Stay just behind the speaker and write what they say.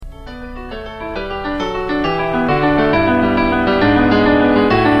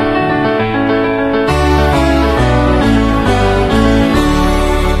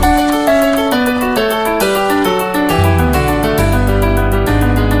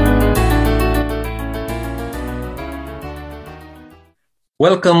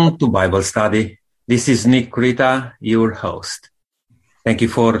Welcome to Bible Study. This is Nick Rita, your host. Thank you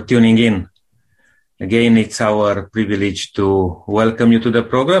for tuning in. Again, it's our privilege to welcome you to the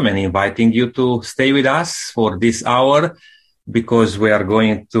program and inviting you to stay with us for this hour because we are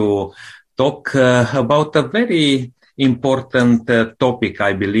going to talk about a very important topic,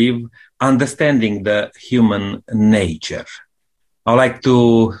 I believe, understanding the human nature. I'd like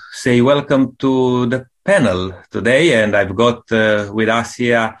to say welcome to the panel today, and I've got with us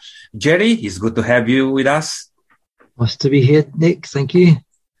here Jerry. It's good to have you with us. Nice to be here, Nick. Thank you.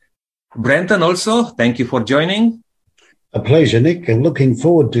 Brenton also, thank you for joining. A pleasure, Nick, and looking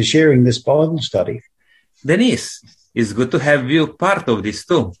forward to sharing this Bible study. Denise, it's good to have you part of this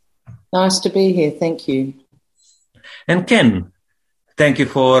too. Nice to be here, thank you. And Ken, thank you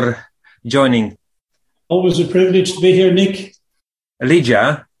for joining. Always a privilege to be here, Nick.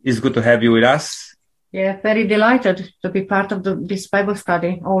 Lydia, it's good to have you with us. Yeah, very delighted to be part of this Bible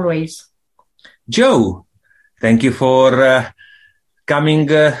study, always. Joe, thank you for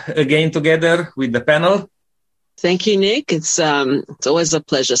coming again together with the panel. Thank you, Nick. It's always a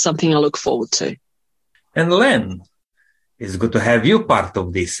pleasure, something I look forward to. And Len, it's good to have you part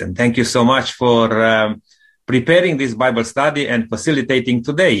of this. And thank you so much for preparing this Bible study and facilitating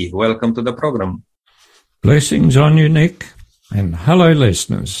today. Welcome to the program. Blessings on you, Nick. And hello,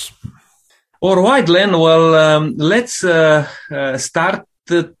 listeners. All right, Len. Well, let's start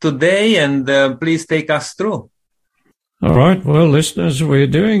today and please take us through. All right. Well, listeners, we're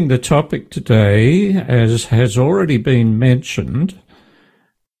doing the topic today, as has already been mentioned.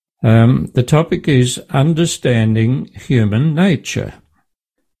 The topic is understanding human nature.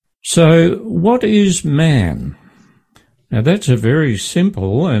 So what is man? Now, that's a very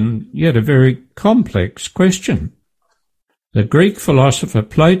simple and yet a very complex question. The Greek philosopher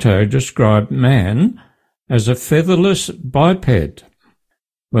Plato described man as a featherless biped.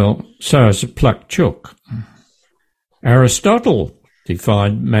 Well, so is a plucked chook. Aristotle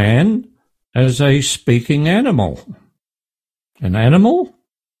defined man as a speaking animal. An animal?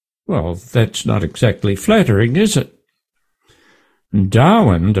 Well, that's not exactly flattering, is it?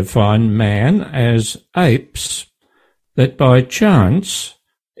 Darwin defined man as apes that by chance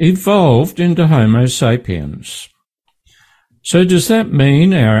evolved into Homo sapiens. So does that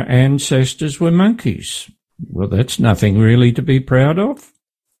mean our ancestors were monkeys? Well, that's nothing really to be proud of.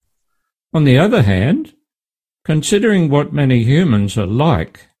 On the other hand, considering what many humans are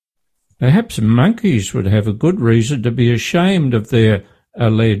like, perhaps monkeys would have a good reason to be ashamed of their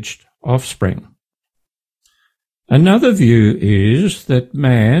alleged offspring. Another view is that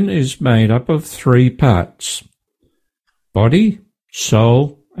man is made up of three parts: body,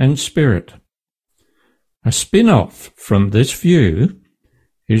 soul, and spirit. A spin-off from this view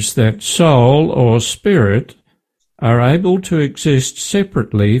is that soul or spirit are able to exist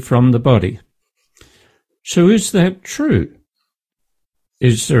separately from the body. So is that true?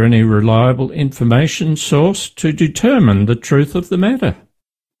 Is there any reliable information source to determine the truth of the matter?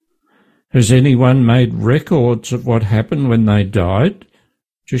 Has anyone made records of what happened when they died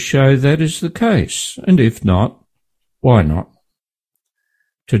to show that is the case? And if not, why not?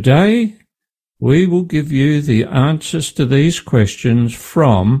 Today, we will give you the answers to these questions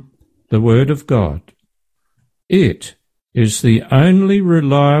from the Word of God. It is the only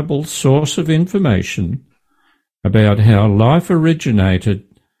reliable source of information about how life originated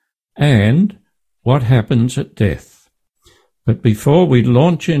and what happens at death. But before we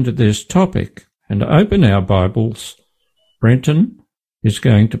launch into this topic and open our Bibles, Brenton is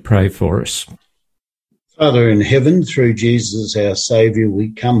going to pray for us. Father in heaven, through Jesus our Saviour,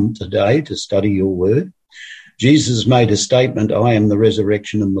 we come today to study your word. Jesus made a statement, I am the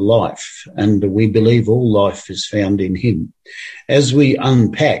resurrection and the life, and we believe all life is found in him. As we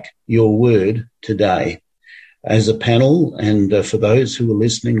unpack your word today, as a panel and for those who are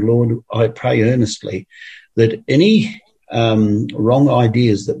listening, Lord, I pray earnestly that any wrong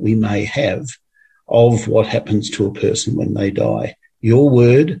ideas that we may have of what happens to a person when they die, your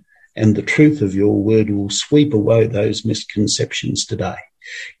word and the truth of your word will sweep away those misconceptions today.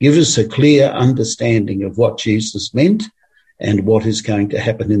 Give us a clear understanding of what Jesus meant and what is going to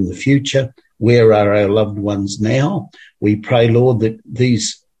happen in the future. Where are our loved ones now? We pray, Lord, that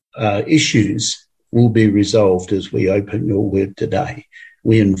these issues will be resolved as we open your word today.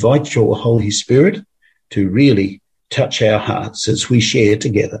 We invite your Holy Spirit to really touch our hearts as we share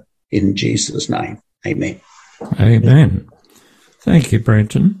together. In Jesus' name, amen. Amen. Thank you,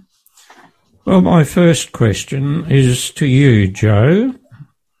 Brenton. Well, my first question is to you, Joe.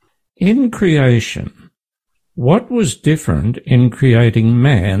 In creation, what was different in creating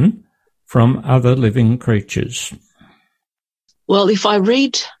man from other living creatures? Well, if I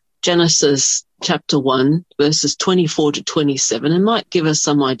read Genesis chapter 1, verses 24 to 27, it might give us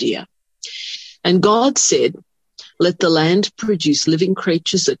some idea. And God said, "Let the land produce living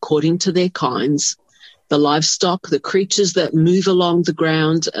creatures according to their kinds, the livestock, the creatures that move along the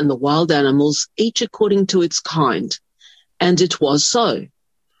ground, and the wild animals, each according to its kind." And it was so.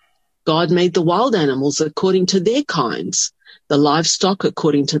 God made the wild animals according to their kinds, the livestock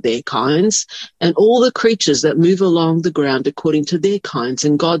according to their kinds, and all the creatures that move along the ground according to their kinds.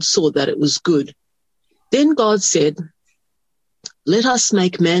 And God saw that it was good. Then God said, "Let us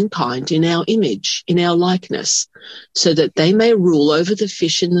make mankind in our image, in our likeness, so that they may rule over the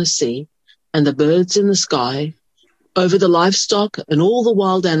fish in the sea and the birds in the sky, over the livestock and all the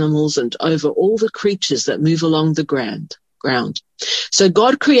wild animals, and over all the creatures that move along the ground." So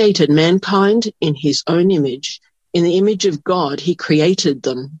God created mankind in his own image. In the image of God, he created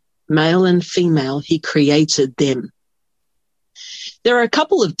them. Male and female, he created them. There are a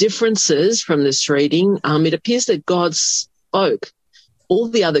couple of differences from this reading. It appears that God spoke all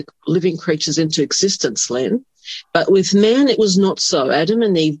the other living creatures into existence, Len, but with man it was not so. Adam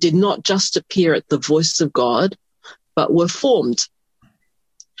and Eve did not just appear at the voice of God, but were formed.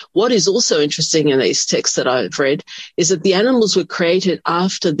 What is also interesting in these texts that I've read is that the animals were created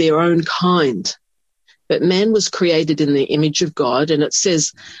after their own kind, but man was created in the image of God, and it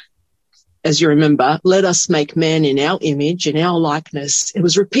says, as you remember, "Let us make man in our image, in our likeness." It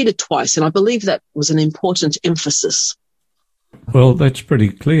was repeated twice, and I believe that was an important emphasis. Well, that's pretty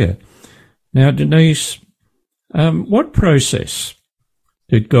clear. Now, Denise, what process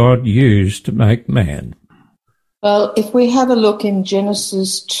did God use to make man? Well, if we have a look in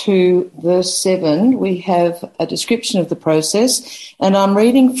Genesis 2, verse 7, we have a description of the process, and I'm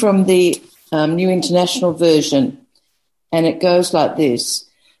reading from the New International Version, and it goes like this.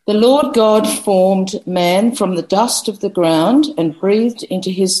 "The Lord God formed man from the dust of the ground and breathed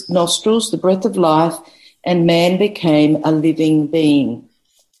into his nostrils the breath of life, and man became a living being."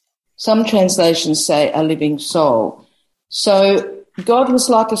 Some translations say a living soul. So God was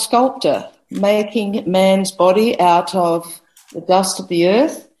like a sculptor, making man's body out of the dust of the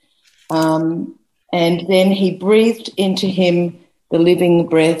earth, and then he breathed into him the living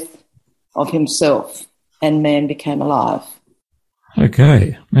breath of himself, and man became alive.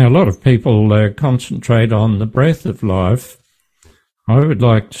 Okay. Now, a lot of people concentrate on the breath of life. I would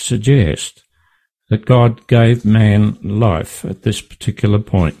like to suggest that God gave man life at this particular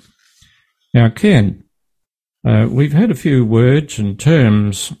point. Now, Ken, we've had a few words and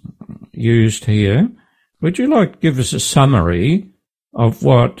terms used here. Would you like to give us a summary of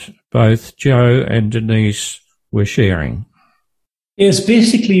what both Joe and Denise were sharing? Yes,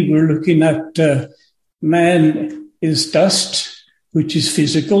 basically we're looking at man is dust, which is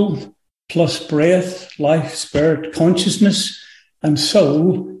physical, plus breath, life, spirit, consciousness, and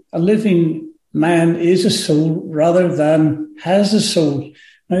soul. A living man is a soul rather than has a soul.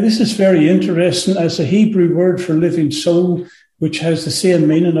 Now, this is very interesting, as the Hebrew word for living soul, which has the same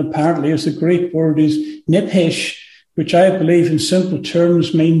meaning apparently as the Greek word is nephesh, which I believe in simple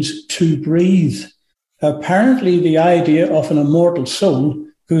terms means to breathe. Apparently, the idea of an immortal soul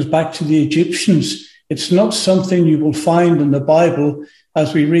goes back to the Egyptians. It's not something you will find in the Bible,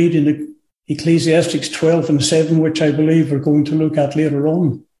 as we read in Ecclesiastes 12 and 7, which I believe we're going to look at later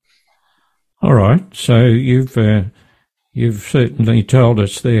on. All right. So you've certainly told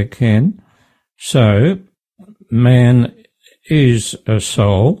us there, Ken. So man is a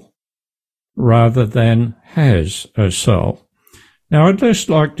soul rather than has a soul. Now, I'd just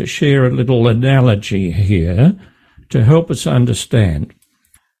like to share a little analogy here to help us understand.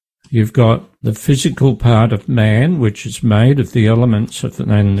 You've got the physical part of man, which is made of the elements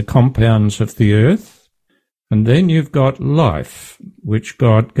and the compounds of the earth, and then you've got life, which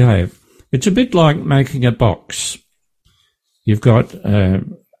God gave. It's a bit like making a box. You've got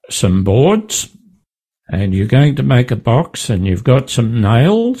some boards, and you're going to make a box, and you've got some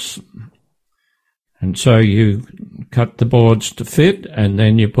nails, and so you cut the boards to fit, and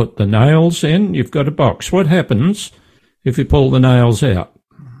then you put the nails in. You've got a box. What happens if you pull the nails out?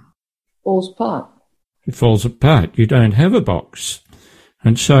 Falls apart. It falls apart. You don't have a box.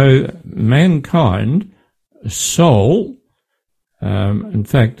 And so mankind, soul, in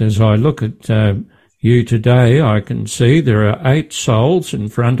fact, as I look at you today, I can see there are 8 souls in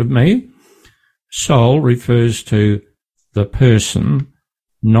front of me. Soul refers to the person,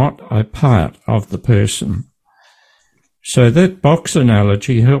 not a part of the person. So that box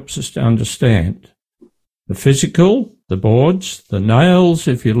analogy helps us to understand. The physical, the boards, the nails,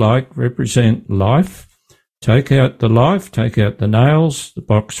 if you like, represent life. Take out the life, take out the nails, the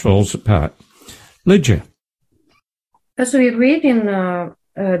box falls apart. Lydia. As we read in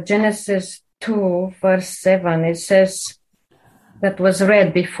Genesis 2, verse 7, it says, that was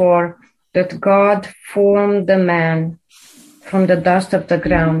read before, that God formed the man from the dust of the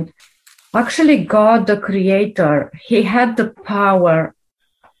ground. Actually, God, the Creator, He had the power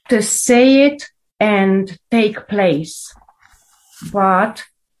to say it and take place. But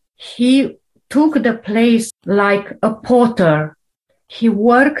He took the place like a potter. He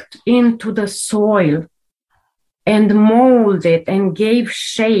worked into the soil and molded and gave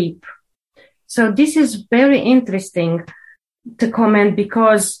shape. So this is very interesting to comment,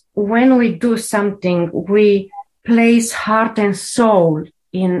 because when we do something, we place heart and soul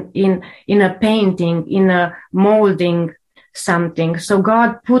in a painting, in a molding something. So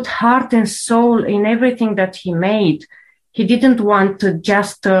God put heart and soul in everything that He made. He didn't want to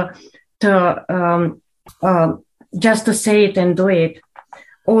just to say it and do it.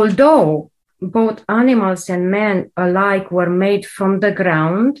 Although both animals and man alike were made from the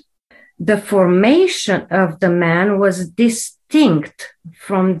ground, the formation of the man was distinct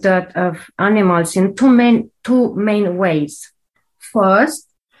from that of animals in two main ways. First,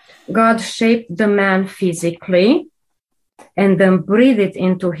 God shaped the man physically and then breathed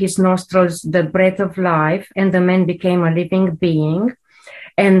into his nostrils the breath of life, and the man became a living being.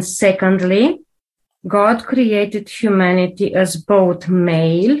 And secondly, God created humanity as both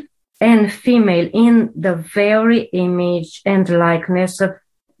male and female in the very image and likeness of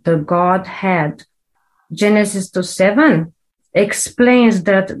the Godhead. Genesis 2:7 explains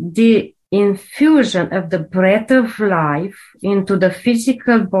that the infusion of the breath of life into the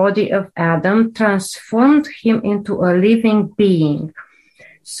physical body of Adam transformed him into a living being.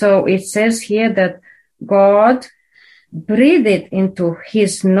 So it says here that God breathed into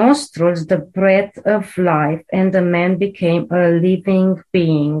his nostrils the breath of life, and the man became a living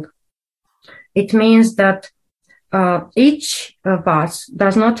being. It means that each of us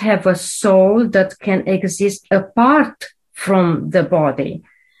does not have a soul that can exist apart from the body.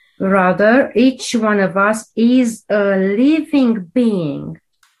 Rather, each one of us is a living being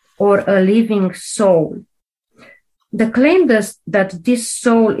or a living soul. The claim that this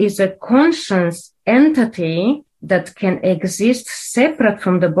soul is a conscious entity that can exist separate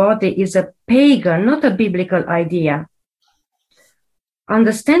from the body is a pagan, not a biblical idea.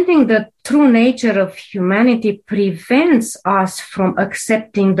 Understanding the true nature of humanity prevents us from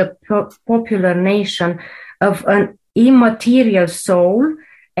accepting the popular notion of an immaterial soul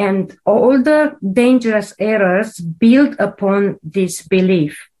and all the dangerous errors built upon this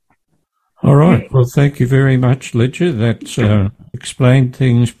belief. All right. Well, thank you very much, Lydia. That explained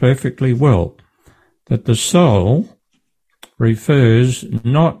things perfectly well. That the soul refers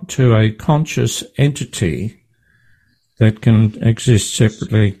not to a conscious entity that can exist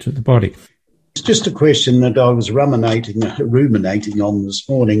separately to the body. It's just a question that I was ruminating on this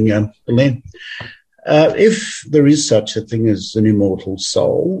morning, Len. If there is such a thing as an immortal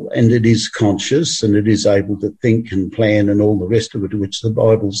soul, and it is conscious and it is able to think and plan and all the rest of it, which the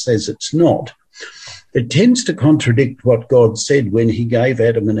Bible says it's not, it tends to contradict what God said when He gave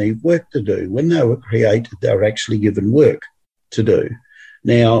Adam and Eve work to do. When they were created, they were actually given work to do.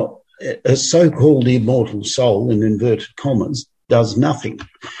 Now, a so-called immortal soul, in inverted commas, does nothing.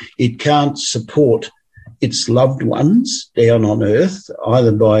 It can't support its loved ones down on earth,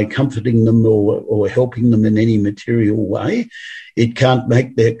 either by comforting them or helping them in any material way. It can't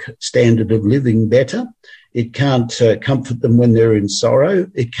make their standard of living better. It can't comfort them when they're in sorrow.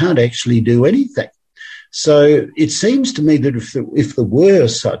 It can't actually do anything. So it seems to me that if there were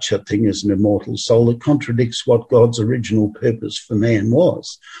such a thing as an immortal soul, it contradicts what God's original purpose for man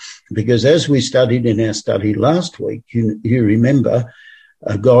was. Because as we studied in our study last week, you remember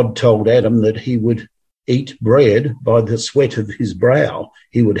God told Adam that he would eat bread by the sweat of his brow.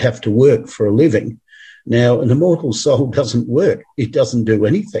 He would have to work for a living. Now, an immortal soul doesn't work. It doesn't do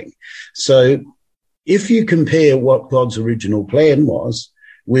anything. So if you compare what God's original plan was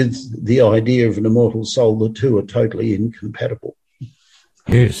with the idea of an immortal soul, the two are totally incompatible.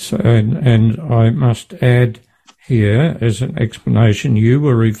 Yes, and I must add here, as an explanation, you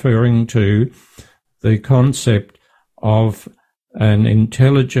were referring to the concept of an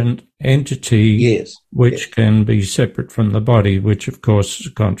intelligent entity, yes, which can be separate from the body, which of course is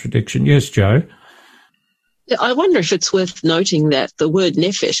a contradiction. Yes, Joe? I wonder if it's worth noting that the word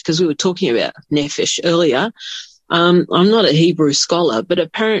nephesh, because we were talking about nephesh earlier, I'm not a Hebrew scholar, but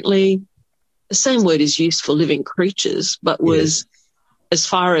apparently the same word is used for living creatures, but was, as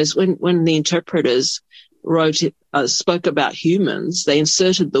far as when the interpreters spoke about humans, they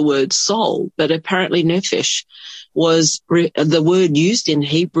inserted the word soul, but apparently nephesh was the word used in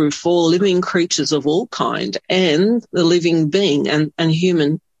Hebrew for living creatures of all kind and the living being and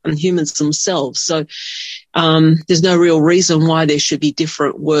humans themselves. So there's no real reason why there should be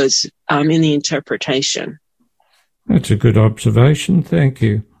different words in the interpretation. That's a good observation. Thank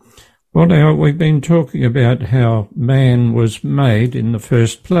you. Well, now, we've been talking about how man was made in the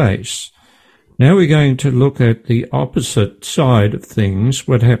first place. Now we're going to look at the opposite side of things,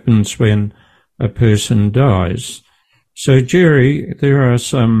 what happens when a person dies. So, Jerry, there are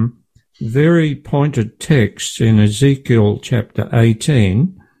some very pointed texts in Ezekiel chapter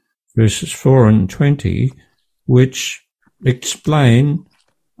 18, verses 4 and 20, which explain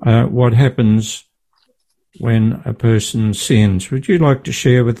what happens when a person sins. Would you like to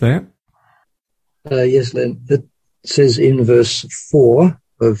share with that? Yes, Len. It says in verse 4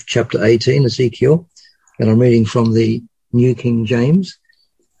 of chapter 18, Ezekiel, and I'm reading from the New King James.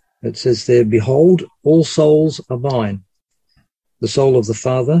 It says there, "Behold, all souls are mine. The soul of the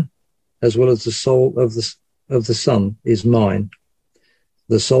Father, as well as the soul of the Son, is mine.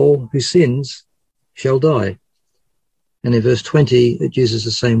 The soul who sins shall die." And in verse 20, it uses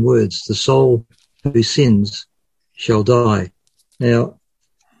the same words, "The soul who sins shall die." Now,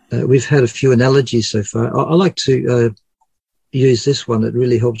 we've had a few analogies so far. I like to use this one. It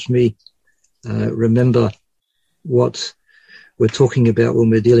really helps me remember what we're talking about when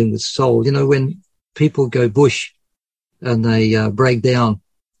we're dealing with soul. You know, when people go bush and they break down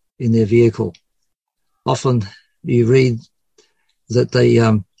in their vehicle, often you read that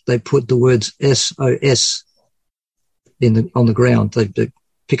they put the words SOS on the ground. They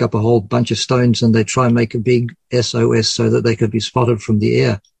pick up a whole bunch of stones and they try and make a big SOS so that they could be spotted from the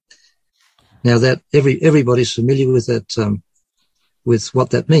air. Now that everybody's familiar with that, with what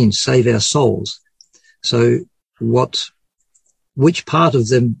that means, save our souls. So which part of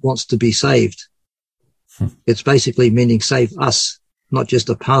them wants to be saved? It's basically meaning save us, not just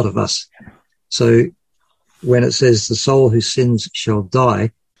a part of us. So when it says the soul who sins shall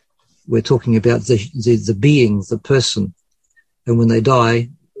die, we're talking about the being, the person. And when they die,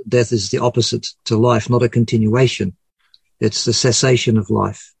 death is the opposite to life, not a continuation. It's the cessation of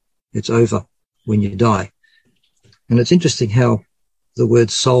life. It's over when you die. And it's interesting how the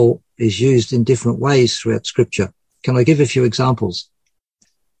word soul is used in different ways throughout Scripture. Can I give a few examples?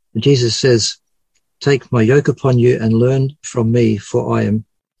 Jesus says, "Take my yoke upon you and learn from me, for I am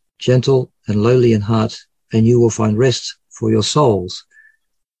gentle and lowly in heart, and you will find rest for your souls."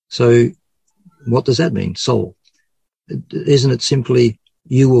 So what does that mean, soul? Isn't it simply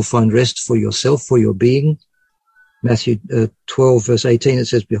you will find rest for yourself, for your being? Matthew 12, verse 18, it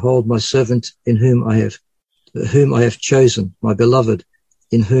says, "Behold, my servant in whom I have chosen, my beloved,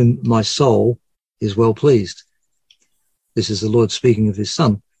 in whom my soul is well pleased." This is the Lord speaking of his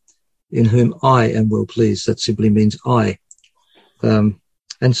Son, in whom I am well pleased. That simply means I,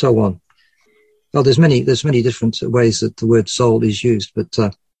 and so on. Well, there's many different ways that the word soul is used, but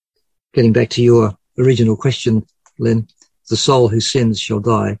getting back to your original question, Len, the soul who sins shall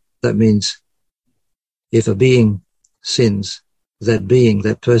die. That means if a being sins, that being,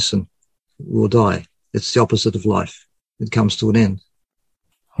 that person, will die. It's the opposite of life. It comes to an end.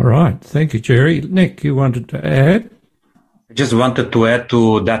 All right. Thank you, Jerry. Nick, you wanted to add? I just wanted to add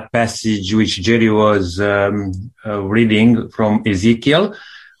to that passage which Jerry was reading from Ezekiel.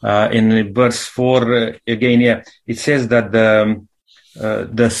 In verse 4, again, it says that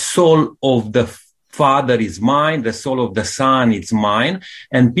the soul of the Father is mine, the soul of the Son is mine.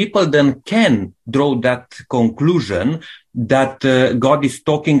 And people then can draw that conclusion that God is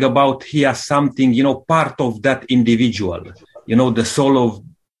talking about here something, part of that individual, the soul of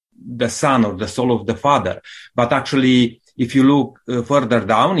the Son or the soul of the Father. But actually, if you look further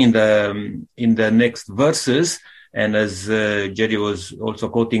down in the next verses, and as Jerry was also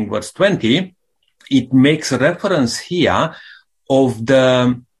quoting verse 20, it makes reference here of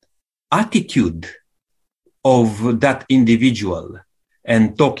the attitude of that individual.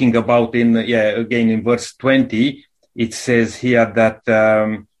 And talking about again in verse 20, it says here that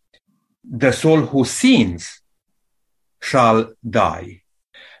the soul who sins shall die.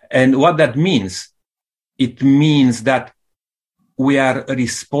 And what that means, it means that we are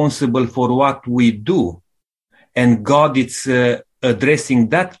responsible for what we do. And God is addressing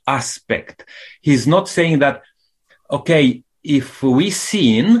that aspect. He's not saying that, okay, if we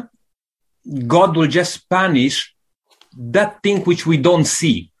sin, God will just punish that thing which we don't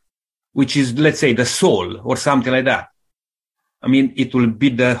see, which is, let's say, the soul or something like that. I mean, it will be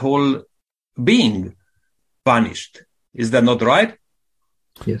the whole being punished. Is that not right?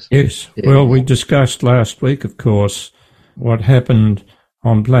 Yes. Yes. Yeah. Well, we discussed last week, of course, what happened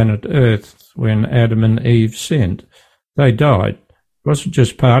on planet Earth when Adam and Eve sinned. They died. It wasn't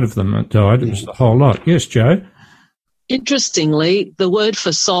just part of them that died, it was the whole lot. Yes, Joe? Interestingly, the word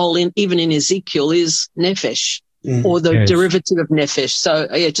for soul, even in Ezekiel, is nephesh, or the derivative of nephesh. So,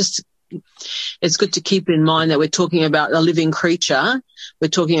 it's good to keep in mind that we're talking about a living creature. We're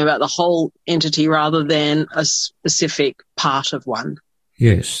talking about the whole entity rather than a specific part of one.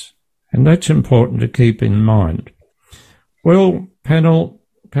 Yes, and that's important to keep in mind. Well, panel,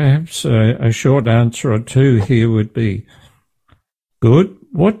 perhaps a short answer or two here would be good.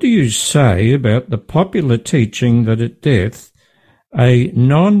 What do you say about the popular teaching that at death, a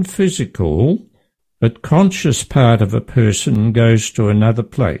non-physical but conscious part of a person goes to another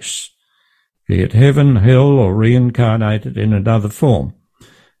place, be it heaven, hell, or reincarnated in another form?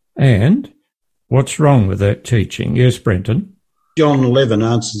 And what's wrong with that teaching? Yes, Brenton? John 11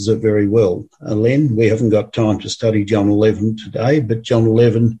 answers it very well. Len, we haven't got time to study John 11 today, but John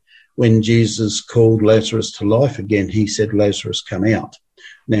 11, when Jesus called Lazarus to life again, he said, Lazarus, come out.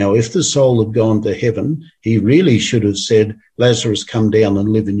 Now, if the soul had gone to heaven, he really should have said, Lazarus, come down and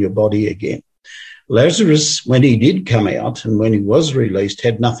live in your body again. Lazarus, when he did come out and when he was released,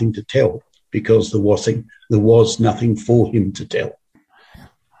 had nothing to tell because there was nothing for him to tell.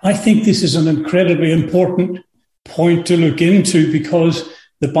 I think this is an incredibly important point to look into, because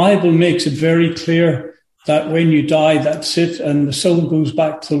the Bible makes it very clear that when you die, that's it, and the soul goes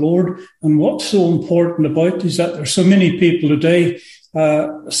back to the Lord. And what's so important about it is that there's so many people today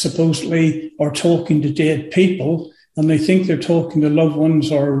supposedly are talking to dead people, and they think they're talking to loved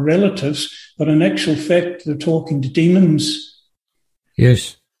ones or relatives, but in actual fact, they're talking to demons.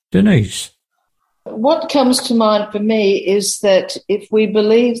 Yes. Denise? What comes to mind for me is that if we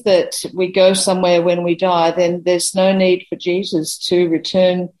believe that we go somewhere when we die, then there's no need for Jesus to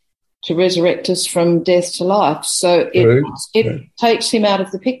return to resurrect us from death to life. So it takes him out of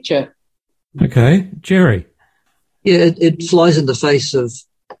the picture. Okay. Jerry? Yeah, it flies in the face of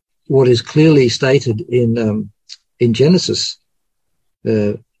what is clearly stated in Genesis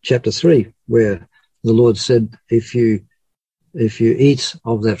chapter 3, where the Lord said, if you eat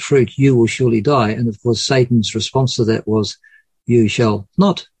of that fruit, you will surely die. And of course, Satan's response to that was, you shall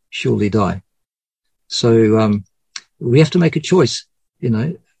not surely die. So we have to make a choice,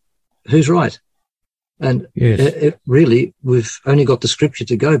 who's right. And really, we've only got the scripture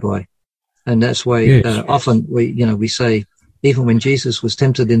to go by. And that's why often we say, even when Jesus was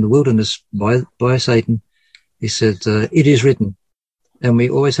tempted in the wilderness by Satan, he said, it is written. And we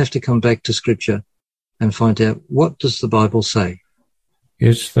always have to come back to scripture and find out, what does the Bible say?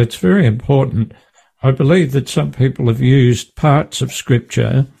 Yes, that's very important. I believe that some people have used parts of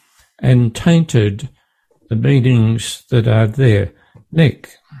Scripture and tainted the meanings that are there.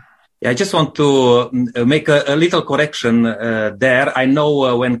 Nick? Yeah, I just want to make a little correction there. I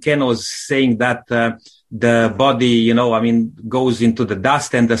know when Ken was saying that the body, goes into the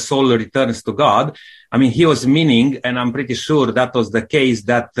dust and the soul returns to God. He was meaning, and I'm pretty sure that was the case,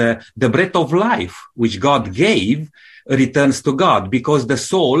 that the breath of life which God gave returns to God, because the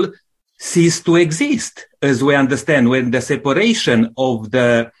soul ceased to exist, as we understand, when the separation of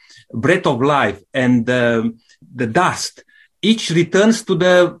the breath of life and the dust, each returns to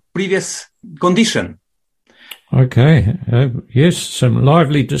the previous condition. Okay. Yes, some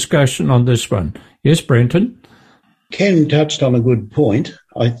lively discussion on this one. Yes, Brenton? Ken touched on a good point.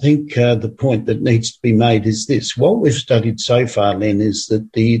 I think the point that needs to be made is this. What we've studied so far, Len, is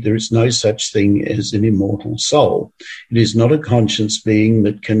that there is no such thing as an immortal soul. It is not a conscious being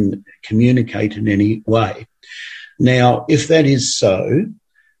that can communicate in any way. Now, if that is so,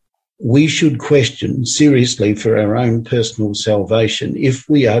 we should question seriously for our own personal salvation. If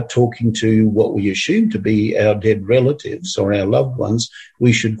we are talking to what we assume to be our dead relatives or our loved ones,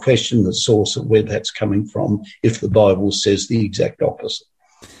 we should question the source of where that's coming from if the Bible says the exact opposite.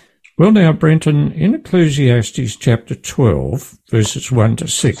 Well, now, Brenton, in Ecclesiastes chapter 12, verses 1 to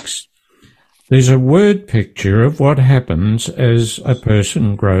 6, there's a word picture of what happens as a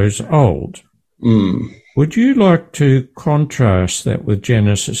person grows old. Would you like to contrast that with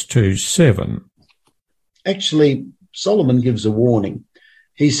Genesis 2:7? Actually, Solomon gives a warning.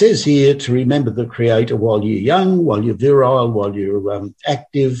 He says here to remember the Creator while you're young, while you're virile, while you're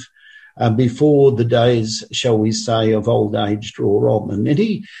active, before the days, shall we say, of old age draw on. And then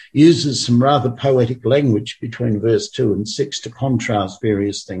he uses some rather poetic language between verse 2 and 6 to contrast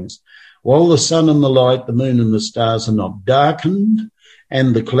various things. While the sun and the light, the moon and the stars are not darkened,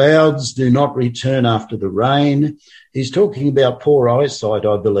 and the clouds do not return after the rain. He's talking about poor eyesight,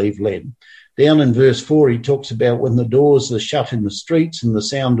 I believe, Len. Down in verse 4, he talks about when the doors are shut in the streets and the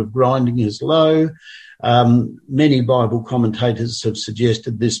sound of grinding is low. Many Bible commentators have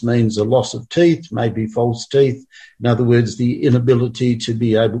suggested this means a loss of teeth, maybe false teeth. In other words, the inability to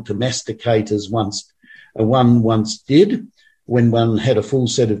be able to masticate as one once did when one had a full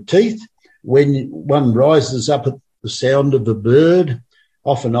set of teeth. When one rises up at the sound of a bird,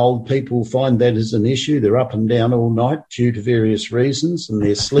 often old people find that as an issue. They're up and down all night due to various reasons, and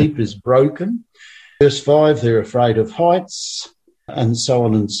their sleep is broken. Verse 5, they're afraid of heights, and so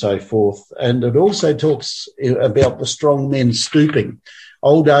on and so forth. And it also talks about the strong men stooping.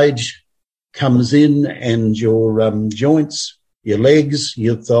 Old age comes in and your joints, your legs,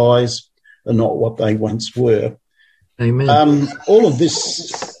 your thighs are not what they once were. Amen. All of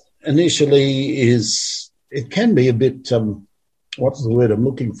this initially it can be a bit, what's the word I'm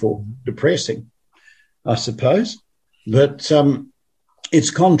looking for? Depressing, I suppose. But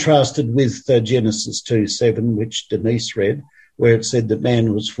it's contrasted with Genesis 2:7, which Denise read, where it said that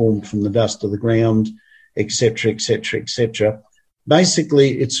man was formed from the dust of the ground, etc., etc., etc.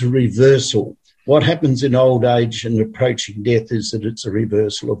 Basically, it's a reversal. What happens in old age and approaching death is that it's a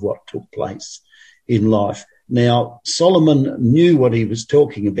reversal of what took place in life. Now, Solomon knew what he was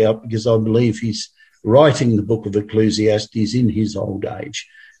talking about because I believe he's writing the book of Ecclesiastes in his old age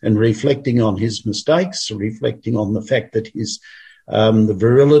and reflecting on his mistakes, reflecting on the fact that his the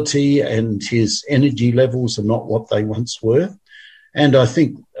virility and his energy levels are not what they once were. And I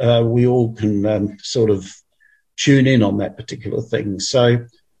think we all can sort of tune in on that particular thing. So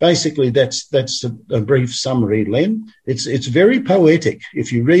basically that's a brief summary, Len. It's very poetic.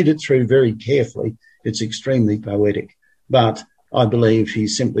 If you read it through very carefully, it's extremely poetic. But I believe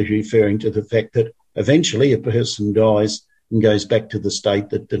he's simply referring to the fact that eventually a person dies and goes back to the state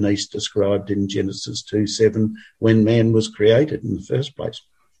that Denise described in Genesis 2:7 when man was created in the first place.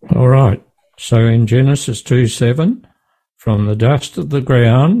 All right. So in Genesis 2:7, from the dust of the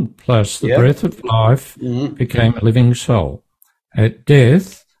ground plus the breath of life became a living soul. At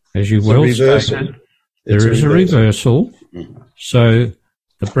death, as you well stated, there is a reversal. So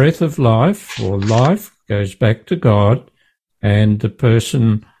the breath of life or life goes back to God and the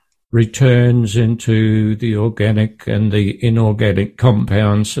person returns into the organic and the inorganic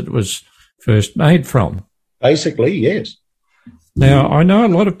compounds that it was first made from. Basically, yes. Now, I know a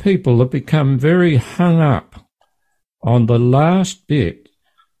lot of people have become very hung up on the last bit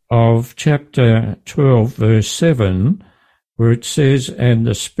of chapter 12, verse 7, where it says, and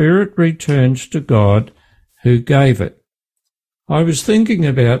the spirit returns to God who gave it. I was thinking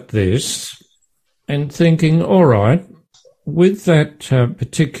about this and thinking, all right, with that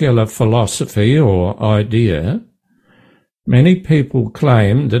particular philosophy or idea, many people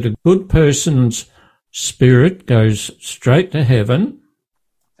claim that a good person's spirit goes straight to heaven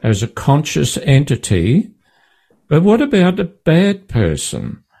as a conscious entity. But what about a bad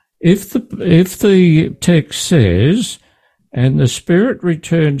person? If the text says, and the spirit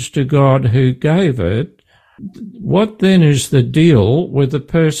returns to God who gave it, what then is the deal with the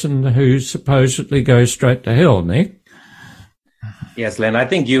person who supposedly goes straight to hell, Nick? Yes, Len, I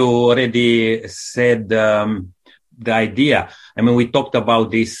think you already said the idea. I mean, we talked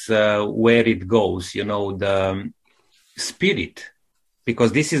about this, where it goes, the spirit,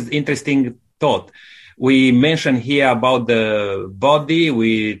 because this is interesting thought. We mentioned here about the body,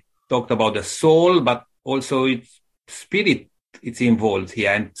 we talked about the soul, but also it's spirit, it's involved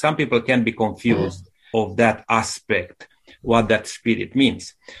here. And some people can be confused of that aspect, what that spirit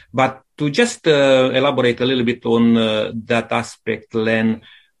means. But to just elaborate a little bit on that aspect, Len,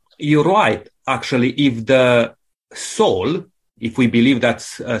 you're right. Actually, if the soul, if we believe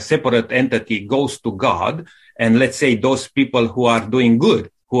that's a separate entity, goes to God, and let's say those people who are doing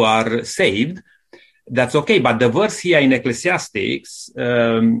good, who are saved, that's okay. But the verse here in Ecclesiastes,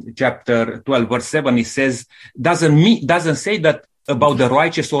 chapter 12, verse 7, it says, doesn't say that about the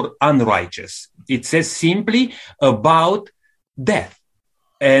righteous or unrighteous. It says simply about death.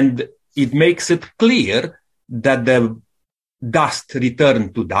 And it makes it clear that the dust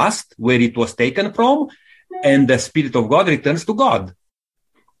returned to dust, where it was taken from, and the Spirit of God returns to God,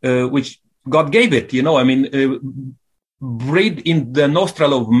 which God gave it, breathed in the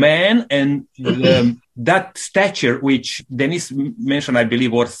nostril of man, and that stature, which Denise mentioned, I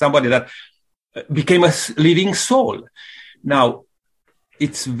believe, or somebody that became a living soul. Now,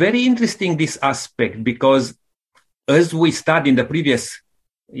 it's very interesting, this aspect, because as we studied in the previous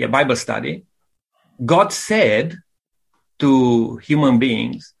Bible study, God said to human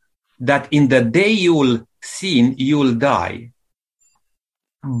beings that in the day you will sin, you will die.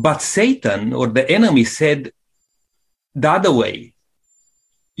 But Satan or the enemy said the other way,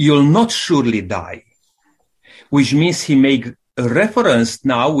 you'll not surely die, which means he made a reference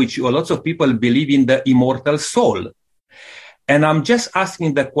now, which lots of people believe in, the immortal soul. And I'm just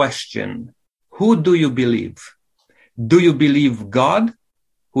asking the question, who do you believe? Do you believe God,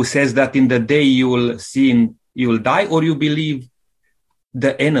 who says that in the day you will sin, you will die, or you believe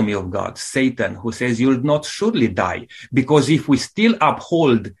the enemy of God, Satan, who says you'll not surely die? Because if we still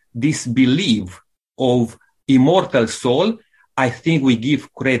uphold this belief of immortal soul, I think we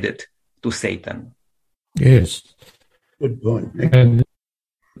give credit to Satan. Yes. Good point. And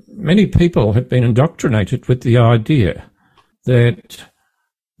many people have been indoctrinated with the idea that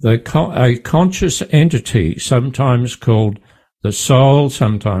a conscious entity, sometimes called the soul,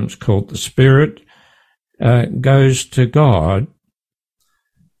 sometimes called the spirit, goes to God.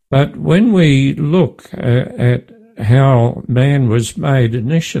 But when we look at how man was made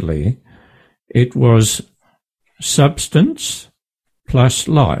initially, it was substance plus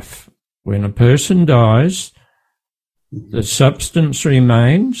life. When a person dies, the substance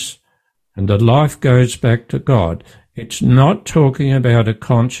remains and the life goes back to God. It's not talking about a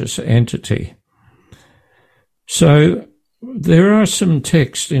conscious entity. So there are some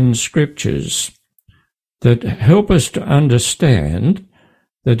texts in scriptures that help us to understand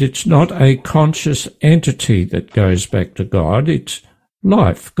that it's not a conscious entity that goes back to God. It's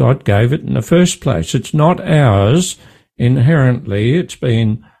life. God gave it in the first place. It's not ours inherently. It's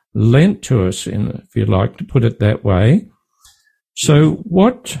been lent to us, if you like to put it that way. So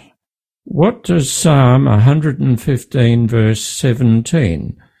what does Psalm 115 verse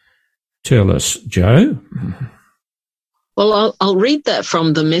 17 tell us, Joe? Well, I'll read that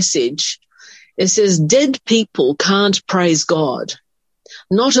from the Message. It says, dead people can't praise God.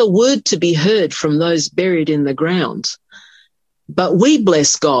 Not a word to be heard from those buried in the ground. But we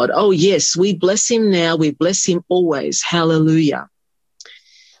bless God. Oh, yes, we bless him now. We bless him always. Hallelujah.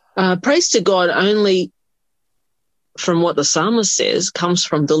 Praise to God only, from what the psalmist says, comes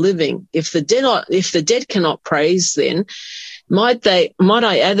from the living. If the dead cannot praise, then might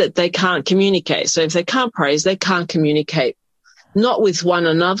I add that they can't communicate. So if they can't praise, they can't communicate, not with one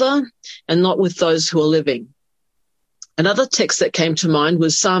another and not with those who are living. Another text that came to mind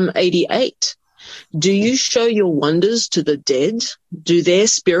was Psalm 88. Do you show your wonders to the dead? Do their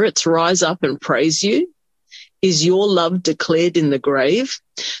spirits rise up and praise you? Is your love declared in the grave?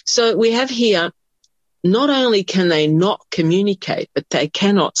 So we have here, not only can they not communicate, but they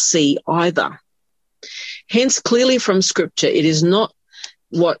cannot see either. Hence, clearly from Scripture, it is not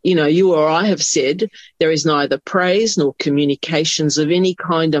what, you or I have said. There is neither praise nor communications of any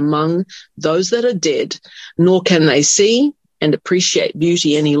kind among those that are dead, nor can they see and appreciate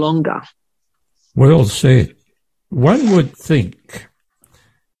beauty any longer. Well said. One would think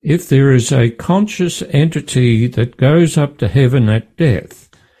if there is a conscious entity that goes up to heaven at death,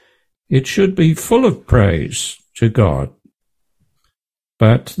 it should be full of praise to God.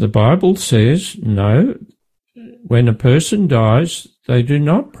 But the Bible says, no, when a person dies, they do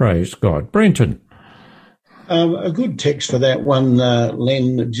not praise God. Brenton. A good text for that one,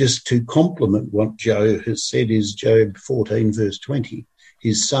 Len, just to complement what Joe has said, is Job 14, verse 20.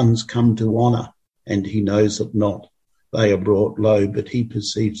 His sons come to honour, and he knows it not. They are brought low, but he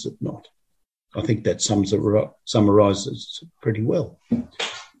perceives it not. I think that summarises pretty well.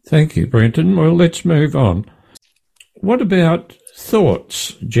 Thank you, Brenton. Well, let's move on. What about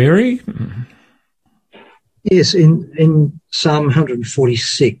thoughts, Jerry? Yes, in Psalm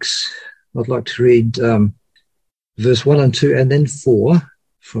 146, I'd like to read verse 1 and 2 and then 4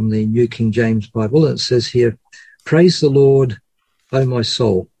 from the New King James Bible. It says here, praise the Lord, O my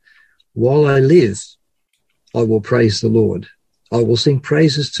soul. While I live, I will praise the Lord. I will sing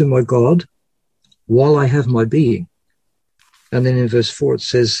praises to my God while I have my being. And then in verse 4 it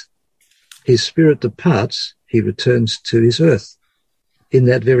says, his spirit departs, he returns to his earth. In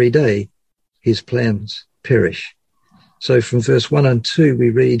that very day, his plans perish. So from verse 1 and 2, we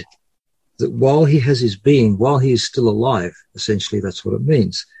read that while he has his being, while he is still alive, essentially that's what it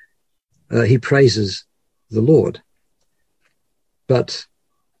means, he praises the Lord. But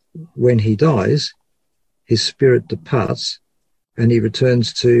when he dies, his spirit departs and he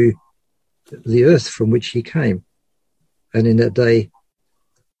returns to the earth from which he came. And in that day,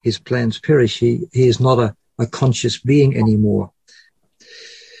 his plans perish. He is not a conscious being anymore.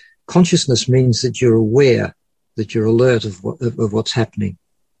 Consciousness means that you're aware, that you're alert of what's happening.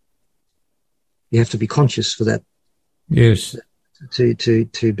 You have to be conscious for that. Yes.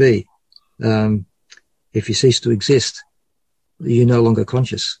 To be. If you cease to exist, you're no longer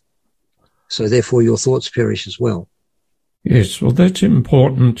conscious. So therefore your thoughts perish as well. Yes, well, that's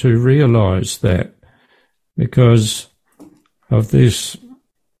important to realise that, because of this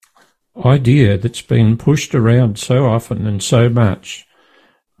idea that's been pushed around so often and so much.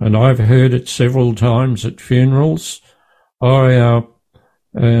 And I've heard it several times at funerals. Our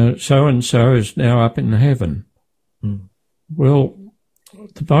so-and-so is now up in heaven. Mm. Well,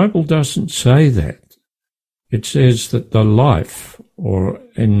 the Bible doesn't say that. It says that the life, or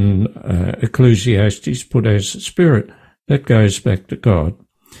in Ecclesiastes put as a spirit, that goes back to God.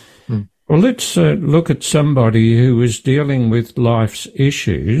 Mm. Well, let's look at somebody who is dealing with life's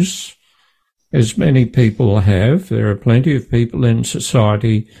issues, as many people have. There are plenty of people in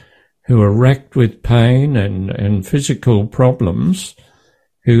society who are racked with pain and physical problems,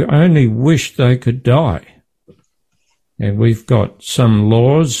 who only wish they could die. And we've got some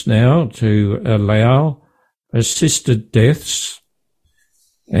laws now to allow assisted deaths.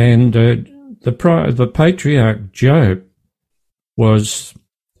 And the patriarch Job was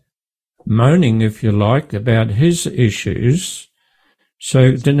moaning, if you like, about his issues.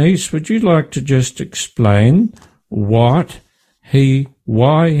 So, Denise, would you like to just explain why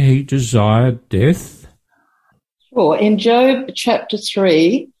he desired death? Sure. In Job chapter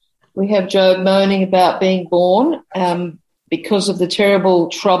 3, we have Job moaning about being born because of the terrible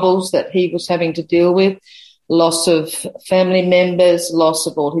troubles that he was having to deal with, loss of family members, loss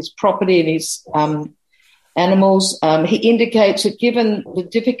of all his property and his animals. He indicates that given the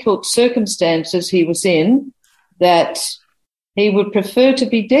difficult circumstances he was in, that he would prefer to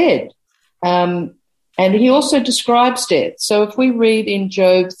be dead. And he also describes death. So if we read in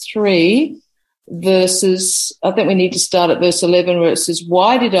Job 3, verses, I think we need to start at verse 11, where it says,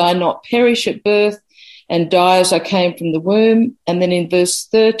 "Why did I not perish at birth and die as I came from the womb?" And then in verse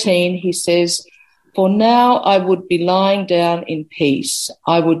 13, he says, "For now I would be lying down in peace.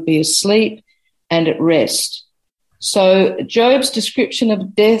 I would be asleep and at rest." So Job's description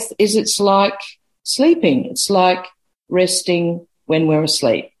of death is it's like sleeping. It's like resting when we're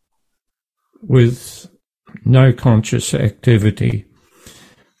asleep. With no conscious activity.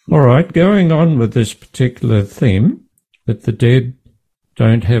 All right, going on with this particular theme, that the dead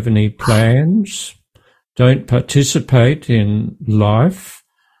don't have any plans, don't participate in life,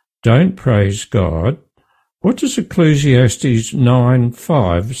 don't praise God. What does Ecclesiastes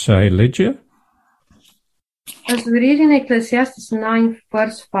 9:5 say, Lydia? As we read in Ecclesiastes 9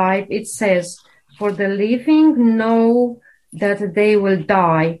 verse 5, it says, "For the living know that they will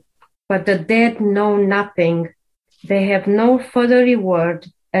die, but the dead know nothing. They have no further reward,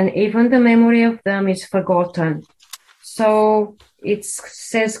 and even the memory of them is forgotten." So it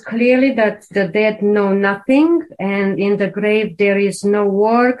says clearly that the dead know nothing, and in the grave there is no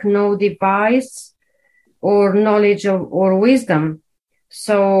work, no device, or knowledge or wisdom.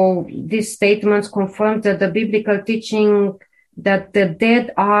 So these statements confirm that the biblical teaching that the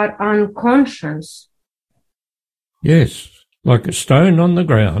dead are unconscious. Yes, like a stone on the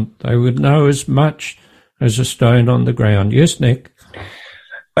ground. They would know as much as a stone on the ground. Yes, Nick?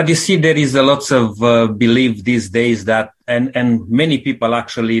 But you see, there is a lot of belief these days that, and many people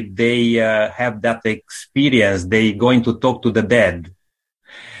actually, they have that experience. They going to talk to the dead.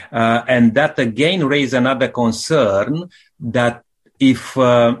 And that again raises another concern that if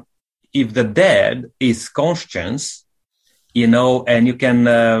the dead is conscious, and you can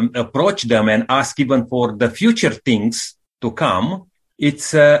approach them and ask even for the future things to come,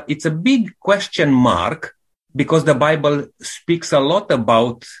 it's a big question mark, because the Bible speaks a lot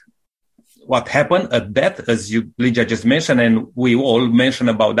about what happened at death, as Lydia just mentioned, and we all mentioned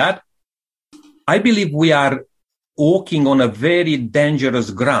about that. I believe we are walking on a very dangerous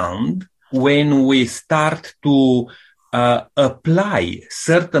ground when we start to apply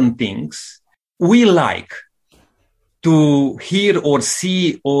certain things we like to hear or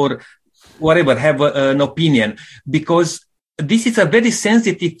see or whatever, have an opinion, because this is a very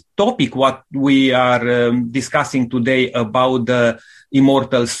sensitive topic, what we are discussing today about the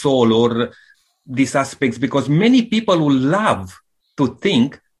immortal soul or these aspects, because many people will love to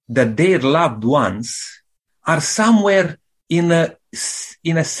think that their loved ones are somewhere in a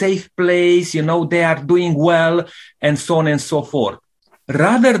safe place, they are doing well, and so on and so forth,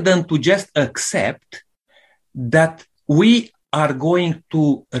 rather than to just accept that we are going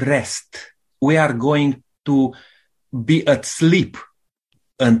to rest. We are going to be at sleep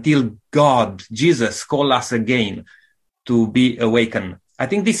until God, Jesus, call us again to be awakened. I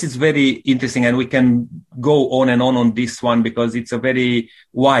think this is very interesting, and we can go on and on this one because it's a very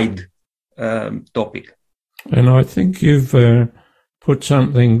wide topic. And I think you've put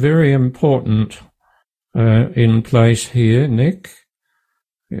something very important in place here, Nick.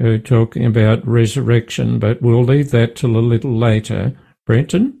 talking about resurrection, but we'll leave that till a little later.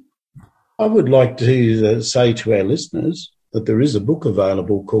 Brenton? I would like to say to our listeners that there is a book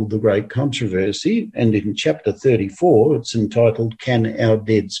available called The Great Controversy, and in chapter 34, it's entitled, Can Our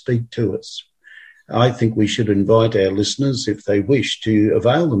Dead Speak to Us? I think we should invite our listeners, if they wish, to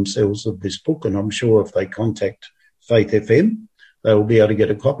avail themselves of this book, and I'm sure if they contact Faith FM, they will be able to get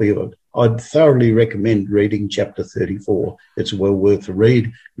a copy of it. I'd thoroughly recommend reading chapter 34. It's well worth a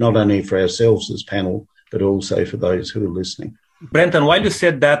read, not only for ourselves as panel, but also for those who are listening. Brenton, while you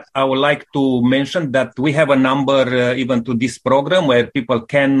said that, I would like to mention that we have a number even to this program where people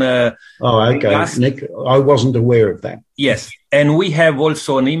can... okay, Nick, I wasn't aware of that. Yes, and we have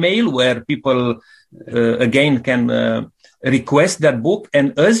also an email where people, again, can request that book.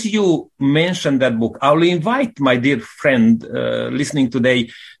 And as you mentioned that book, I will invite my dear friend listening today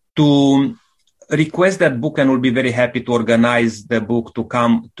to request that book, and we'll be very happy to organize the book to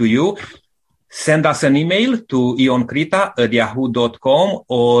come to you. Send us an email to ionkrita@yahoo.com,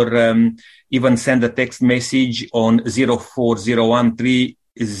 or even send a text message on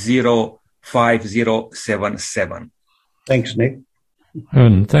 0401305077. Thanks, Nick.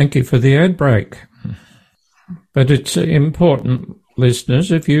 And thank you for the ad break. But it's important, listeners,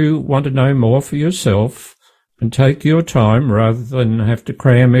 if you want to know more for yourself and take your time rather than have to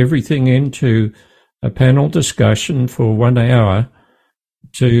cram everything into a panel discussion for 1 hour,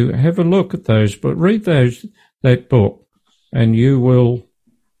 to have a look at those, but read that book, and you will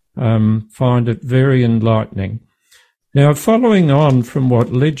find it very enlightening. Now, following on from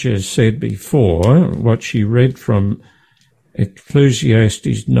what Lydia said before, what she read from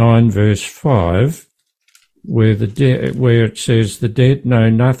Ecclesiastes 9 verse 5, where it says, the dead know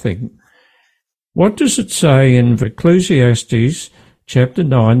nothing. What does it say in Ecclesiastes chapter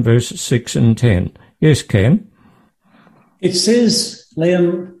 9 verses 6 and 10? Yes, Ken? It says,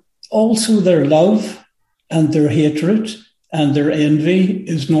 Liam, also their love and their hatred and their envy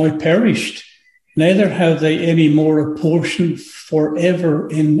is now perished. Neither have they any more a portion forever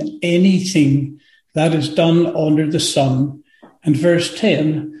in anything that is done under the sun. And verse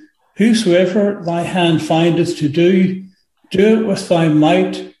 10, whosoever thy hand findeth to do, do it with thy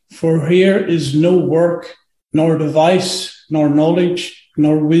might, for here is no work, nor device, nor knowledge,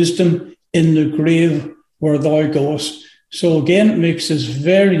 nor wisdom in the grave where thou goest. So again, it makes us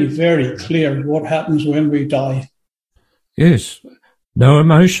very, very clear what happens when we die. Yes. No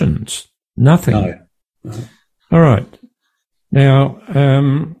emotions. Nothing. No. All right. Now,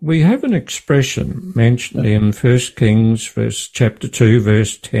 we have an expression mentioned in 1 Kings chapter 2,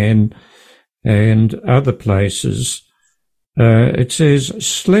 verse 10, and other places. It says,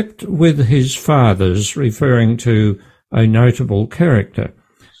 slept with his fathers, referring to a notable character.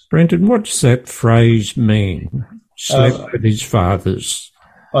 Brenton, what does that phrase mean? Slept with his fathers.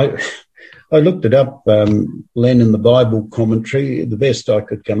 I looked it up, Len, in the Bible commentary. The best I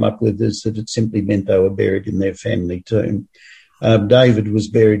could come up with is that it simply meant they were buried in their family tomb. David was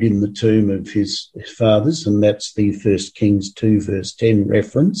buried in the tomb of his fathers, and that's the 1 Kings 2 verse 10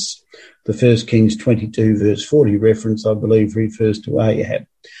 reference. The 1 Kings 22 verse 40 reference, I believe, refers to Ahab.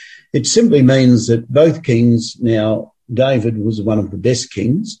 It simply means that both kings, now David was one of the best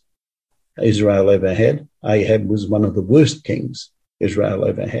kings Israel ever had. Ahab was one of the worst kings Israel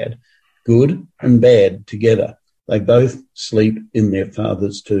ever had. Good and bad together. They both sleep in their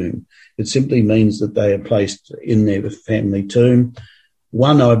father's tomb. It simply means that they are placed in their family tomb.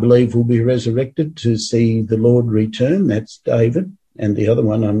 One, I believe, will be resurrected to see the Lord return. That's David. And the other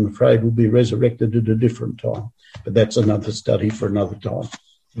one, I'm afraid, will be resurrected at a different time. But that's another study for another time.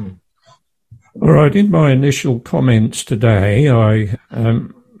 All right. In my initial comments today, I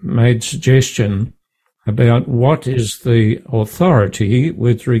made suggestion about what is the authority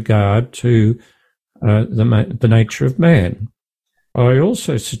with regard to the nature of man. I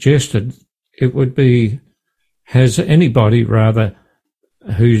also suggested it would be, has anybody rather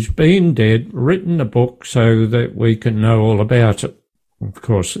who's been dead written a book so that we can know all about it? Of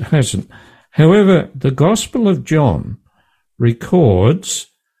course it hasn't. However, the Gospel of John records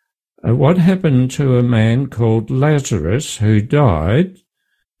what happened to a man called Lazarus who died,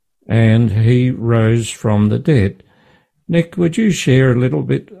 and he rose from the dead. Nick, would you share a little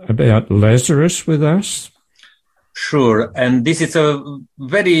bit about Lazarus with us? Sure. And this is a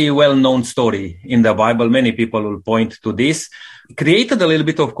very well-known story in the Bible. Many people will point to this. It created a little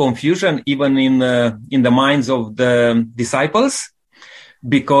bit of confusion even in the minds of the disciples,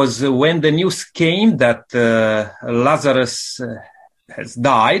 because when the news came that Lazarus has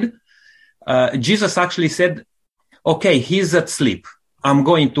died, Jesus actually said, okay, he's asleep. I'm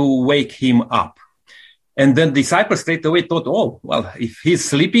going to wake him up. And then disciples straight away thought, oh, well, if he's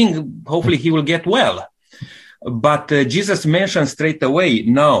sleeping, hopefully he will get well. But Jesus mentioned straight away,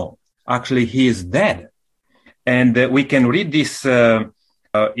 no, actually he is dead. And we can read this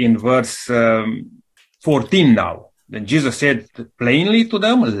in verse 14 now. Then Jesus said plainly to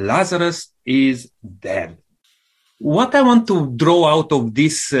them, Lazarus is dead. What I want to draw out of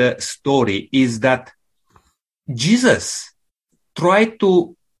this story is that Jesus tried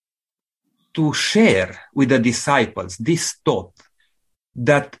to share with the disciples this thought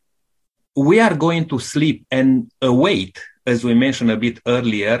that we are going to sleep and await, as we mentioned a bit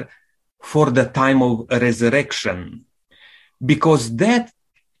earlier, for the time of resurrection. Because that,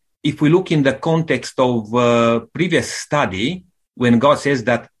 if we look in the context of previous study, when God says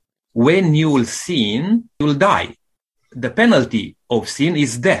that when you will sin, you will die. The penalty of sin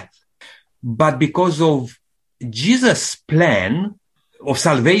is death. But because of Jesus' plan of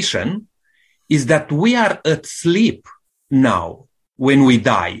salvation, is that we are asleep now when we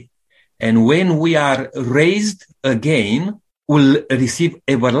die. And when we are raised again, we'll receive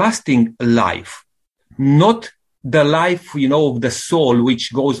everlasting life. Not the life, of the soul,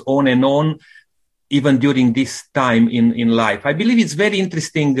 which goes on and on, even during this time in life. I believe it's very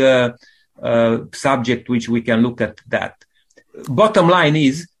interesting subject, which we can look at that. Bottom line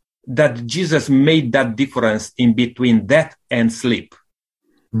is that Jesus made that difference in between death and sleep.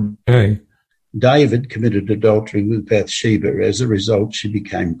 Okay. David committed adultery with Bathsheba. As a result, she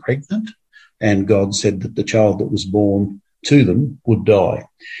became pregnant, and God said that the child that was born to them would die.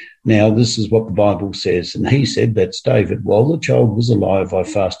 Now, this is what the Bible says. And he said, that's David, while the child was alive, I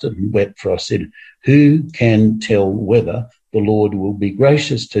fasted and wept, for I said, who can tell whether the Lord will be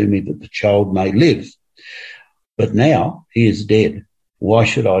gracious to me that the child may live? But now he is dead. Why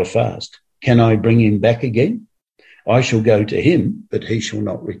should I fast? Can I bring him back again? I shall go to him, but he shall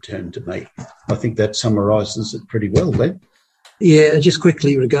not return to me. I think that summarises it pretty well then. Yeah, just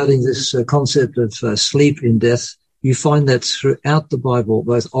quickly regarding this concept of sleep in death, you find that throughout the Bible,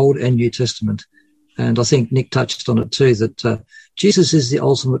 both Old and New Testament. And I think Nick touched on it too, that Jesus is the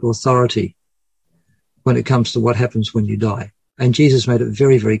ultimate authority when it comes to what happens when you die. And Jesus made it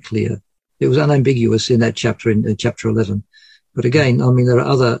very, very clear. It was unambiguous in that chapter, in chapter 11. But again, I mean, there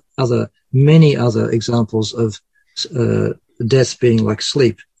are many other examples of death being like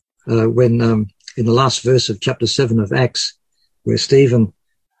sleep. When in the last verse of chapter 7 of Acts, where Stephen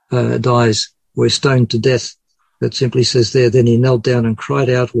dies, we're stoned to death, that simply says there, then he knelt down and cried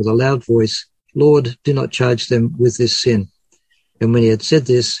out with a loud voice, Lord, do not charge them with this sin. And when he had said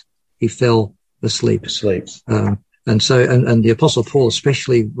this, he fell asleep. And the Apostle Paul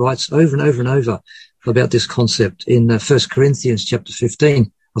especially writes over and over and over about this concept in 1 Corinthians chapter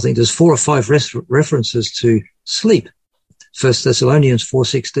 15. I think there's 4 or 5 references to sleep. 1 Thessalonians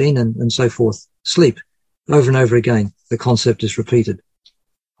 4:16 and so forth. Sleep. Over and over again, the concept is repeated.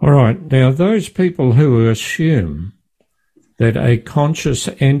 All right. Now, those people who assume that a conscious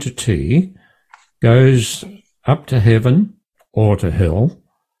entity goes up to heaven or to hell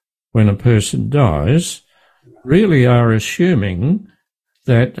when a person dies really are assuming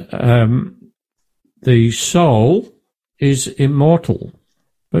that the soul is immortal.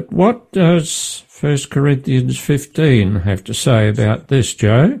 But what does 1 Corinthians 15 have to say about this,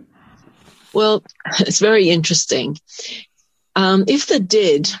 Joe? Well, it's very interesting. If the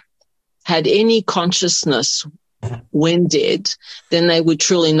dead had any consciousness when dead, then they would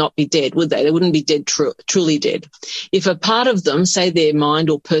truly not be dead, would they? They wouldn't be dead, truly dead. If a part of them, say their mind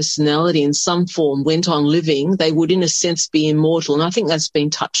or personality in some form, went on living, they would in a sense be immortal. And I think that's been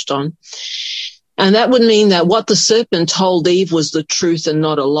touched on. And that would mean that what the serpent told Eve was the truth and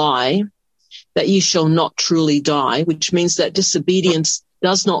not a lie, that you shall not truly die, which means that disobedience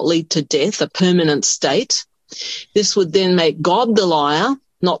does not lead to death, a permanent state. This would then make God the liar,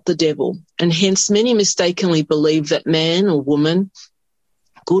 not the devil. And hence many mistakenly believe that man or woman,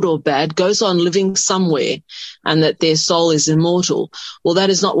 good or bad, goes on living somewhere and that their soul is immortal. Well, that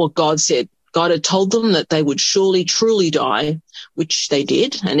is not what God said. God had told them that they would surely, truly die, which they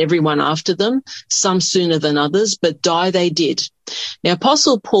did, and everyone after them, some sooner than others, but die they did. Now,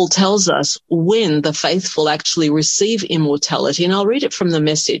 Apostle Paul tells us when the faithful actually receive immortality, and I'll read it from the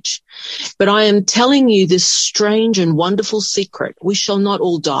Message. But I am telling you this strange and wonderful secret. We shall not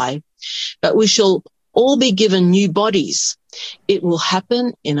all die, but we shall all be given new bodies. It will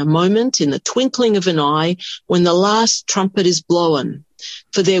happen in a moment, in the twinkling of an eye, when the last trumpet is blown.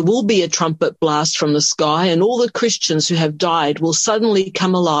 For there will be a trumpet blast from the sky, and all the Christians who have died will suddenly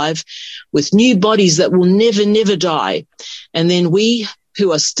come alive with new bodies that will never, never die. And then we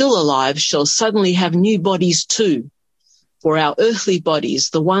who are still alive shall suddenly have new bodies too. for our earthly bodies,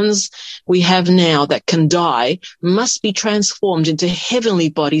 the ones we have now that can die, must be transformed into heavenly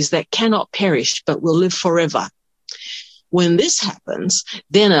bodies that cannot perish but will live forever. When this happens,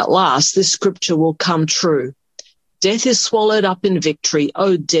 then at last this scripture will come true. Death is swallowed up in victory.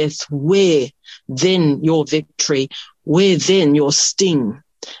 O death, where then your victory? Where then your sting?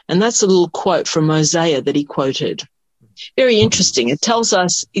 And that's a little quote from Isaiah that he quoted. Very interesting. It tells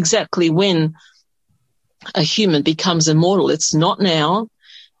us exactly when a human becomes immortal. It's not now.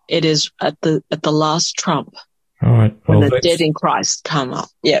 It is at the last trump. All right. Well, when the dead in Christ come up.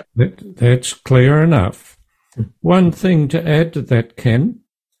 Yeah. That's clear enough. One thing to add to that, Ken.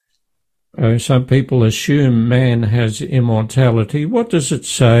 Some people assume man has immortality. What does it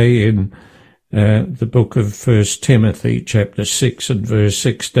say in the book of 1 Timothy, chapter 6 and verse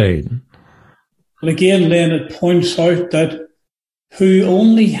 16? Well, again, then it points out that who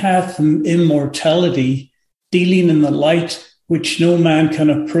only hath immortality, dealing in the light which no man can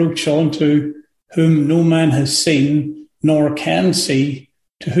approach unto, whom no man has seen, nor can see,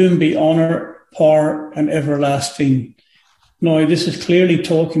 to whom be honour, power, and everlasting. Now, this is clearly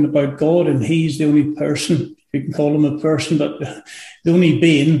talking about God, and he's the only person, you can call him a person, but the only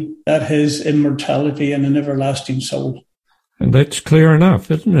being that has immortality and an everlasting soul. And that's clear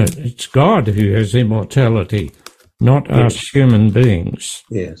enough, isn't it? It's God who has immortality, not us human beings.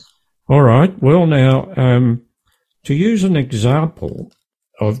 Yes. All right. Well, now, to use an example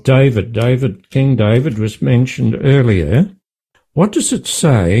of King David was mentioned earlier. What does it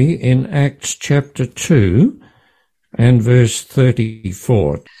say in Acts chapter 2 and verse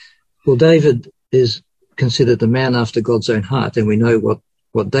 34? Well, David is considered a man after God's own heart, and we know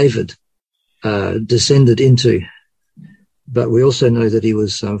what David descended into. But we also know that he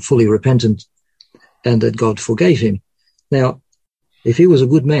was fully repentant and that God forgave him. Now, if he was a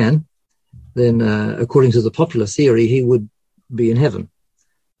good man, then according to the popular theory, he would be in heaven,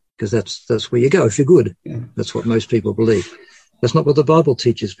 because that's where you go if you're good. Yeah. That's what most people believe. That's not what the Bible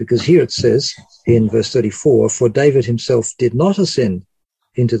teaches, because here it says in verse 34, for David himself did not ascend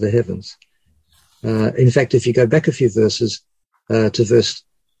into the heavens. In fact, if you go back a few verses to verse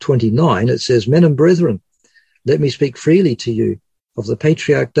 29, it says, men and brethren, let me speak freely to you of the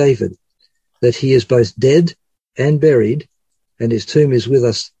patriarch David, that he is both dead and buried, and his tomb is with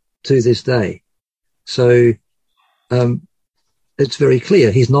us to this day. So it's very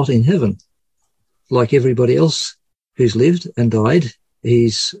clear he's not in heaven. Like everybody else who's lived and died,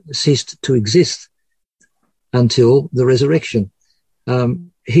 he's ceased to exist until the resurrection.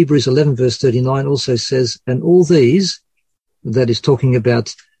 Hebrews 11 verse 39 also says, and all these, that is talking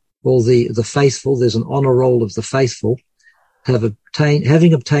about all the faithful, there's an honor roll of the faithful,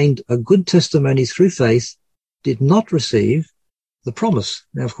 having obtained a good testimony through faith, did not receive the promise.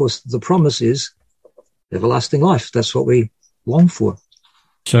 Now, of course, the promise is everlasting life. That's what we long for.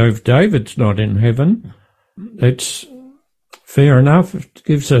 So if David's not in heaven, it's fair enough. It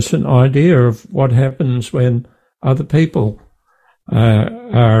gives us an idea of what happens when other people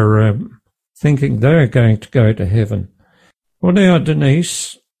are thinking they're going to go to heaven. Well, now,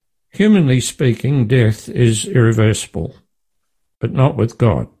 Denise, humanly speaking, death is irreversible, but not with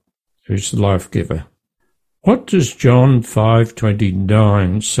God, who's the life giver. What does John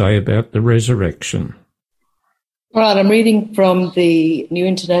 5:29 say about the resurrection? All right, I'm reading from the New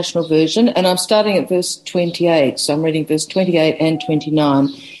International Version, and I'm starting at verse 28. So I'm reading verse 28 and 29.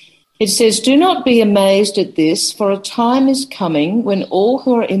 It says, do not be amazed at this, for a time is coming when all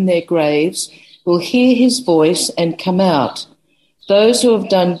who are in their graves will hear his voice and come out. Those who have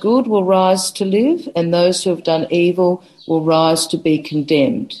done good will rise to live, and those who have done evil will rise to be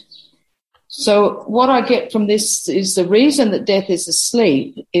condemned. So what I get from this is the reason that death is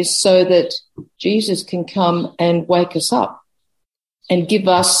asleep is so that Jesus can come and wake us up and give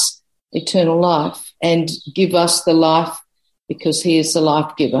us eternal life and give us the life because he is the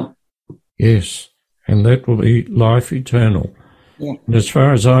life giver. Yes, and that will be life eternal. Yeah. And as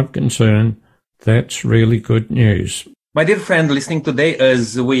far as I'm concerned, that's really good news. My dear friend, listening today,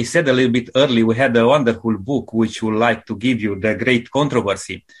 as we said a little bit early, we had a wonderful book which would like to give you, The Great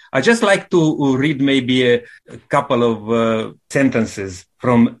Controversy. I just like to read maybe a couple of sentences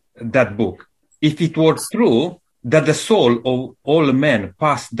from that book. If it was true that the soul of all men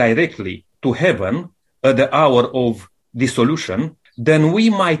passed directly to heaven at the hour of dissolution, then we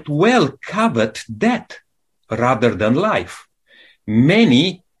might well covet death rather than life.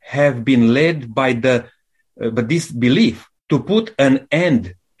 Many have been led by this belief to put an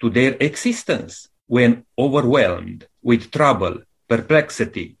end to their existence when overwhelmed with trouble,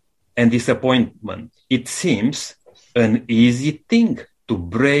 perplexity, and disappointment. It seems an easy thing to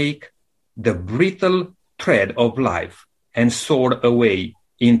break the brittle thread of life and soar away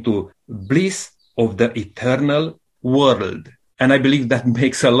into bliss of the eternal world. And I believe that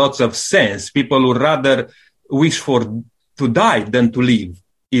makes a lot of sense. People would rather wish to die than to live,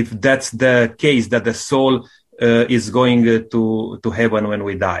 if that's the case, that the soul is going to heaven when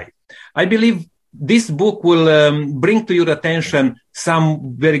we die. I believe this book will bring to your attention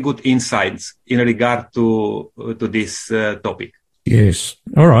some very good insights in regard to this topic. Yes.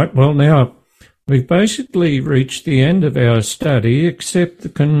 All right. Well, now we've basically reached the end of our study, except the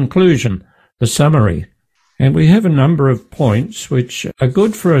conclusion, the summary. And we have a number of points which are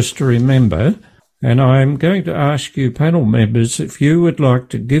good for us to remember. And I'm going to ask you, panel members, if you would like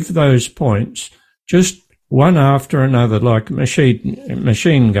to give those points just one after another, like a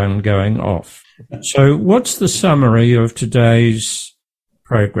machine gun going off. So what's the summary of today's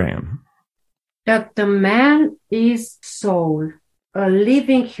program? That the man is soul, a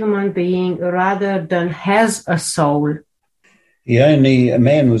living human being rather than has a soul. A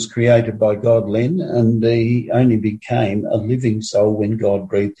man was created by God, Len, and he only became a living soul when God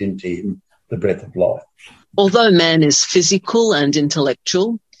breathed into him the breath of life. Although man is physical and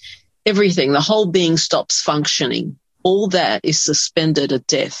intellectual, everything, the whole being stops functioning. All that is suspended at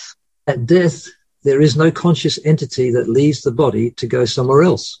death. At death, there is no conscious entity that leaves the body to go somewhere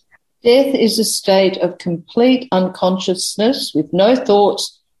else. Death is a state of complete unconsciousness with no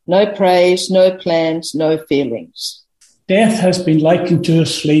thoughts, no praise, no plans, no feelings. Death has been likened to a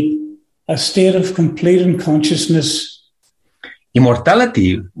sleep, a state of complete unconsciousness.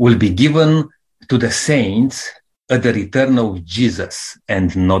 Immortality will be given to the saints at the return of Jesus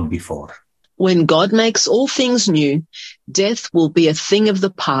and not before. When God makes all things new, death will be a thing of the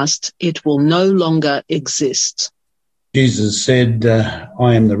past. It will no longer exist. Jesus said,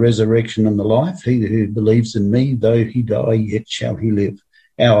 I am the resurrection and the life. He who believes in me, though he die, yet shall he live.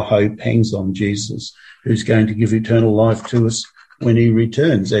 Our hope hangs on Jesus, who's going to give eternal life to us when he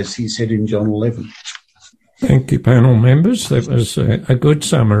returns, as he said in John 11. Thank you, panel members. That was a good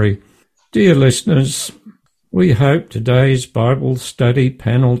summary. Dear listeners, we hope today's Bible study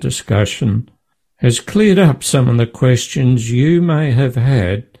panel discussion has cleared up some of the questions you may have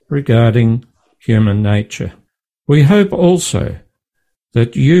had regarding human nature. We hope also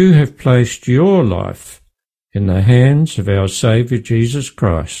that you have placed your life in the hands of our Saviour Jesus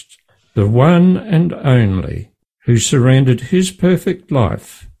Christ, the one and only, who surrendered his perfect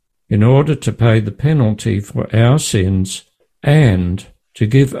life in order to pay the penalty for our sins and to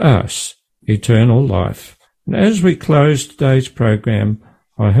give us eternal life. And as we close today's program,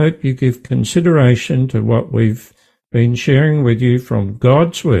 I hope you give consideration to what we've been sharing with you from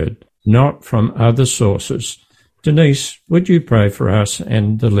God's Word, not from other sources. Denise, would you pray for us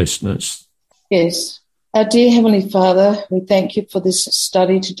and the listeners? Yes. Our dear Heavenly Father, we thank you for this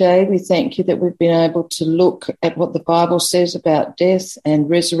study today. We thank you that we've been able to look at what the Bible says about death and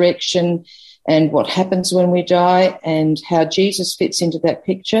resurrection and what happens when we die and how Jesus fits into that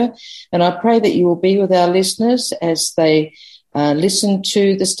picture. And I pray that you will be with our listeners as they listen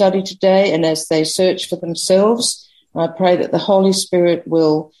to the study today and as they search for themselves. I pray that the Holy Spirit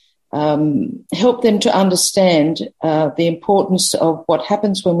will help them to understand the importance of what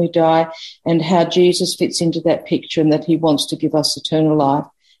happens when we die and how Jesus fits into that picture and that he wants to give us eternal life.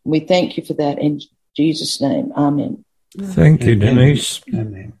 And we thank you for that in Jesus' name. Amen. Thank you, Denise.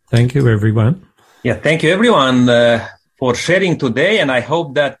 Amen. Thank you, everyone. Yeah, thank you, everyone, for sharing today. And I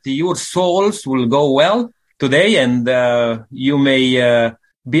hope that your souls will go well today and you may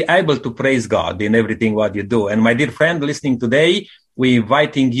be able to praise God in everything what you do. And my dear friend listening today, we're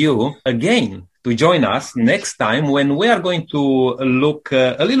inviting you again to join us next time when we are going to look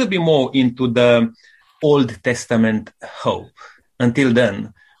a little bit more into the Old Testament hope. Until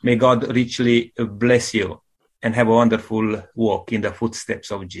then, may God richly bless you and have a wonderful walk in the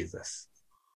footsteps of Jesus.